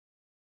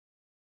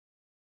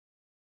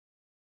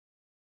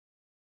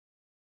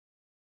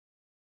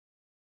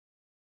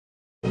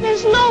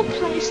There's no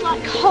place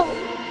like home.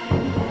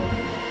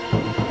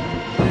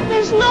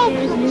 There's no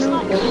place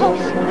like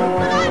home.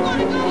 But I want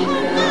to go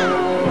home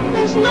now.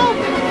 There's no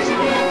place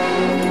like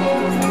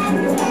home.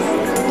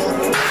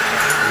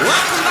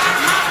 Welcome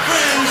back, my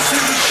friends, to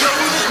the show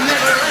that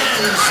never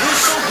ends. We're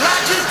so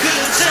glad you could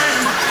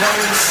attend. Come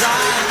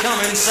inside,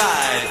 come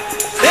inside.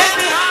 There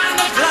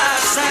behind the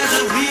glass stands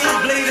a real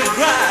blade of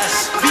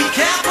grass. Be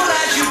careful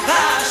as you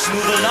pass.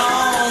 Move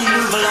along,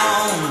 move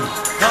along.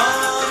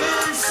 Come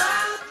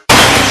inside.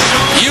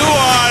 You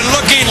are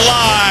looking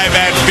live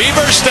at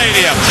Beaver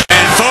Stadium.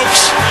 And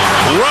folks,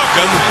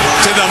 welcome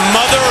to the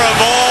mother of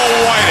all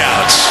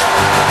whiteouts.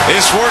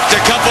 This worked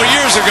a couple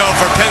years ago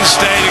for Penn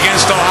State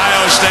against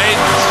Ohio State.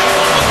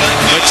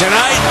 But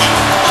tonight,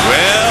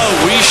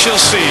 well, we shall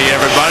see,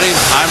 everybody.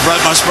 I'm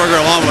Brett Musburger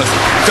along with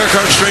Kirk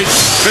Herbstreit.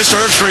 Mr.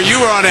 Herbstreit, you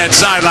were on that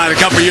sideline a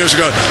couple years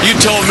ago. You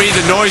told me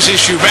the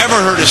noisiest you've ever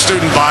heard a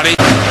student body.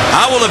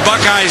 How will the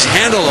Buckeyes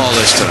handle all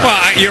this tonight?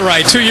 Well, you're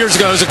right. 2 years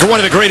ago, it was one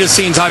of the greatest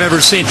scenes I've ever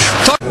seen.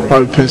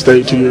 Probably Penn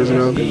State 2 years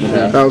ago.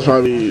 Yeah. That was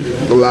probably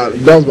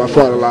that was by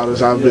far the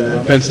loudest I've been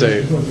in. Penn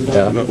State,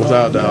 without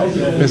a doubt.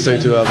 Penn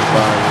State 2005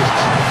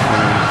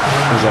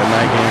 was that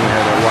night game. We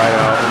had a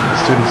whiteout in the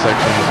student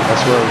section. I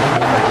swear,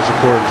 like the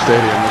support of the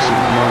stadium was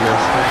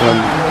humongous.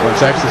 When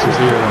Texas was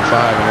here in 05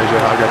 and AJ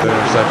Hawk got that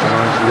interception, I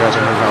don't know if you guys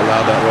remember how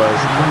loud that was.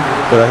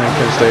 But I think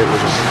Penn State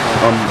was just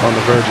on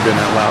the verge of being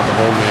that loud the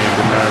whole game.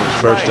 Didn't matter if it was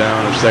first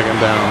down or second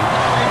down.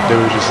 They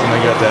were just, and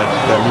they got that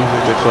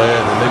music they play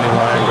and the Nittany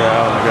Lion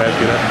growl, and the guys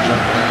get up and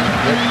jump.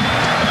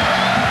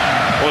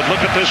 Well,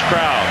 look at this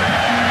crowd.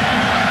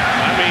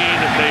 I mean,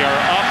 they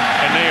are up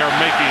and they are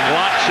making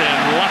lots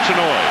and lots of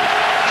noise,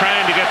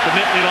 trying to get the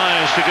Nittany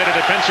Lions to get a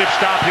defensive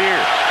stop here.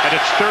 And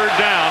it's third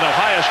down.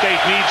 Ohio State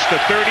needs the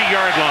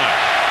 30-yard line.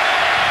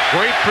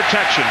 Great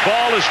protection.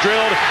 Ball is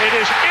drilled. It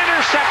is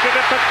intercepted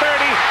at the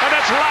 30, and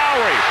that's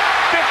Lowry.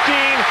 15,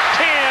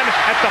 10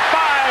 at the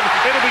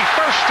 5. It'll be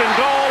first and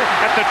goal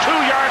at the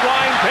 2-yard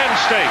line, Penn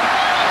State.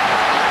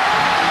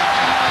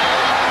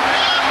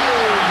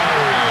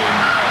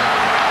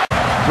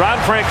 Ron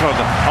Franklin,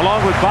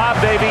 along with Bob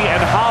Davie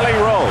and Holly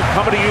Rowe,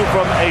 coming to you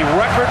from a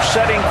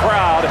record-setting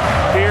crowd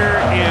here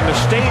in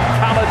State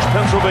College,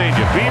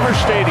 Pennsylvania, Beaver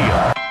Stadium.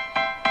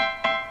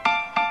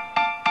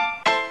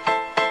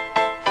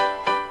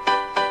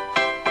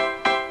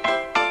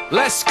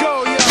 Let's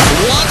go, yo.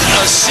 What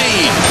a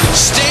scene.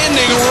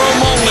 Standing room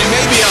only,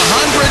 maybe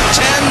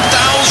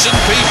 110,000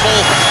 people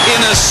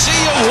in a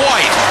sea of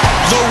white.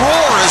 The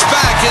roar is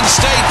back in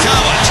State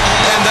College,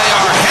 and they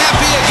are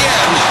happy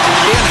again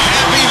in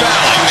Happy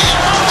Valley.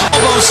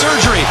 Elbow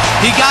surgery.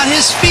 He got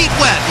his feet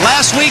wet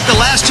last week, the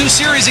last 2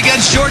 series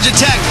against Georgia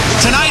Tech.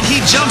 Tonight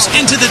he jumps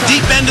into the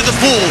deep end of the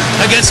pool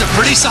against a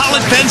pretty solid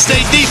Penn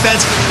State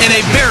defense in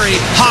a very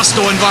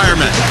hostile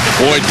environment.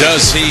 Boy,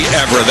 does he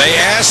ever. They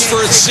asked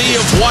for a sea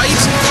of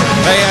white.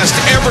 They asked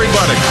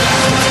everybody,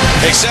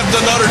 except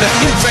the Notre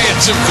Dame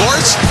fans, of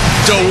course,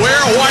 to wear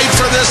white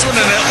for this one,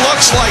 and it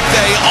looks like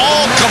they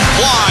all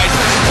complied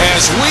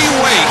as we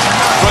wait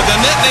for the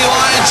Nittany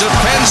Lions of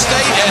Penn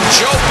State and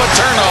Joe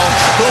Paterno,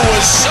 who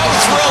was so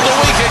thrilled a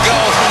week ago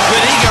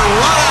that he could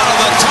run out of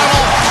the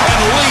tunnel and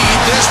lead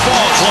this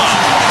ball club.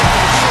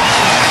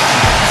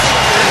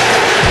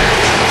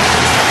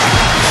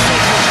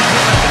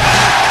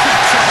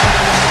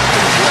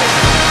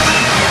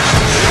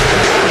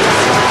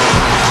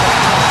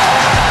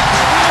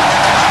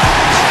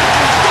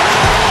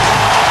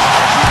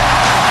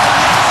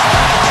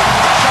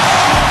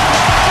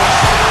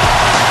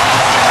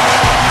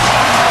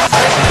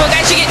 Well,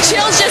 guys, you get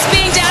chills just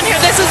being down here.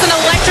 This is an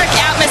electric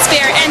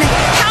atmosphere. And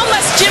how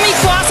must Jimmy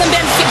Clausen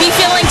be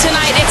feeling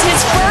tonight? It's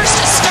his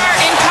first start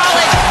in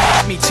college.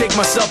 Me take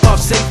myself off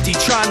safety,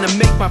 trying to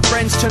make my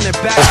friends turn their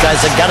back. Those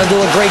guys have got to do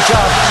a great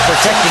job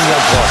protecting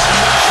young Clausen.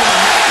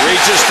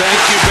 Regis,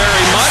 thank you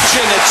very much.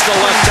 And it's the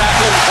left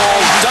tackle,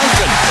 Paul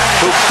Duncan,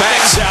 who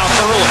backs out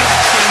early.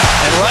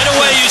 And right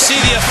away you see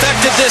the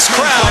effect of this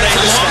crowd. A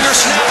longer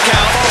snap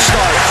count.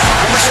 Start.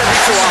 Number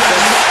 72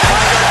 offense.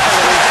 5-yard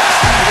penalty.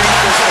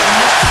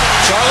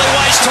 Charlie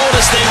Weiss told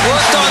us they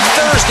worked on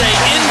Thursday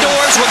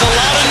indoors with a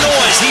lot of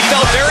noise. He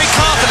felt very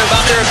confident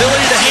about their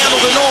ability to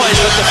handle the noise,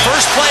 but the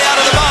first play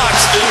out of the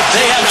box,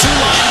 they have 2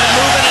 linemen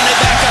moving and they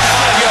back up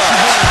 5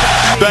 yards.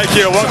 Thank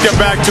you. Welcome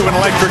back to an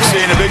electric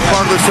scene, a big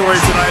part of the story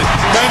tonight.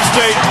 Penn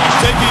State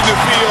taking the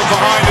field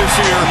behind us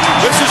here.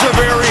 This is a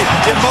very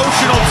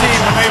emotional team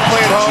when they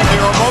play at home.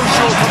 They're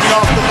emotional coming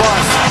off the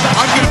bus.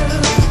 I'm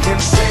going to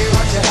say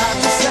what you have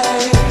to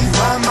say.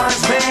 My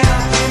mind's made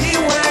up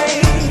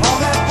anyway. All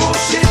that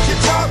bullshit you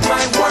talk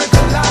might work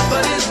a lot,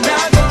 but it's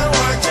not gonna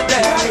work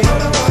today.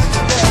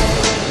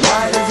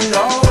 Why does it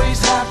always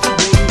have to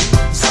be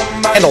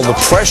somebody? Handle the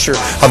pressure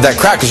of that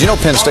crowd, because you know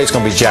Penn State's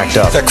going to be jacked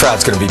up. That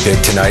crowd's going to be big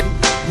tonight.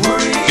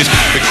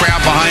 The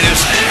crowd behind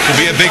us will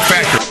be a big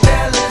factor. The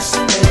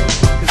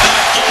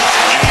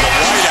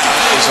whiteout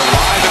is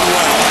alive and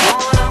well.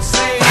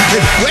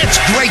 It's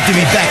great to to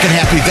be back in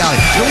Happy Valley.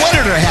 No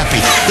wonder they're happy.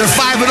 They're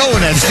 5-0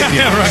 in that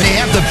stadium. Right. And they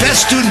have the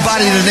best student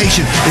body in the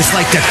nation. It's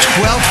like the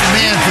 12th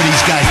man for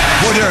these guys.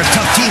 Boy, they're a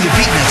tough team to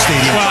beat in that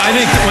stadium. Well, I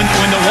think when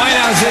the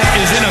whiteout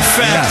is in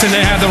effect and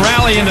they have the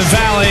rally in the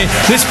valley,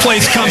 this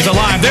place comes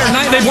alive.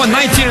 They've won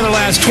 19 of the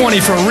last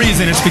 20 for a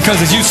reason. It's because,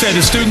 as you said,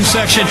 the student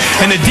section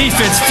and the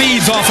defense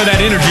feeds off of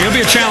that energy. It'll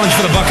be a challenge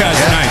for the Buckeyes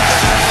tonight.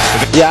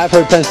 Yeah, I've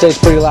heard Penn State's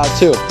pretty loud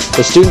too.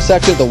 The student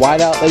section, the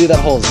whiteout, they do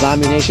that whole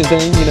Zombie Nation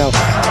thing, you know.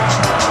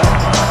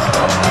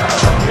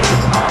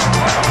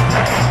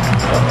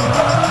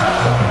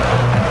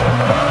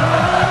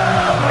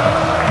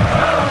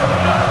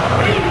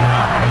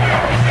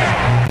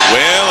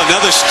 Well,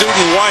 another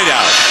student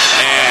whiteout.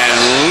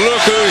 And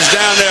look who's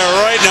down there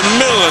right in the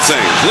middle of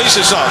things.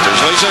 Lisa Salters.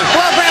 Lisa?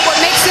 Well, Brent, what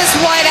makes this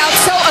whiteout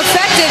so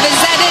effective is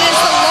that it is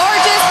the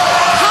largest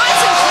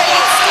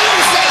concentrated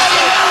student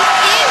section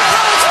in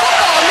college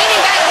football,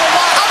 meaning that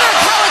while other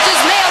colleges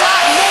may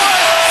allot more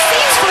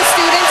seats for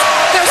students,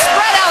 they're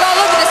spread out all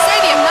over the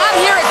stadium, not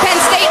here at Penn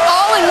State,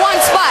 all in one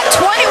spot.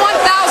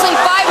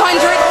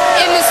 21,500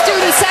 in the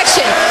student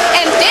section.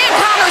 And Dan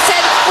Palmer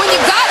said, when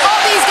you've got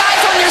all these guys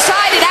on your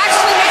side, it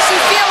actually makes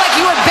you feel like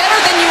you are better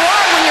than you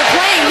are when you're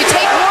playing. You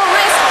take more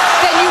risk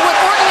than you would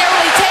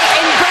ordinarily take.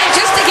 And Brent,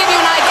 just to give you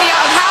an idea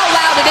of how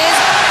loud it is,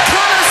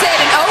 Connor said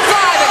in 05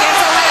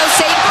 against Ohio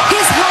State,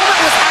 his helmet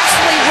was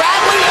actually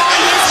rattling on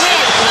his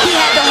head. He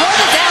had to hold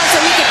it down so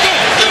he could think.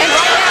 And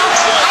right now,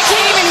 I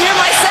can't even hear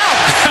myself.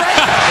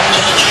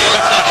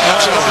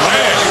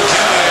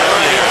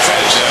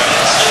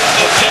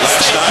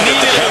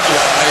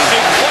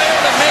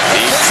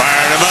 He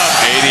fired him up.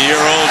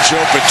 80-year-old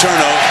Joe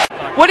Paterno.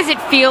 What does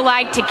it feel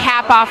like to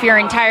cap off your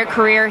entire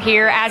career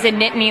here as a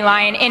Nittany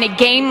Lion in a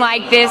game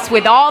like this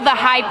with all the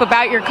hype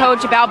about your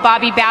coach, about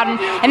Bobby Bowden,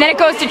 and then it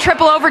goes to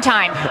triple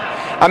overtime?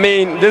 I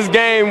mean, this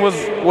game was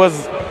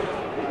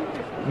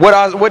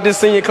what this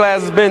senior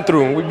class has been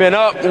through. We've been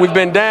up, we've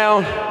been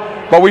down,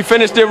 but we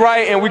finished it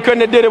right, and we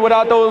couldn't have did it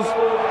without those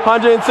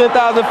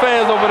 110,000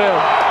 fans over there.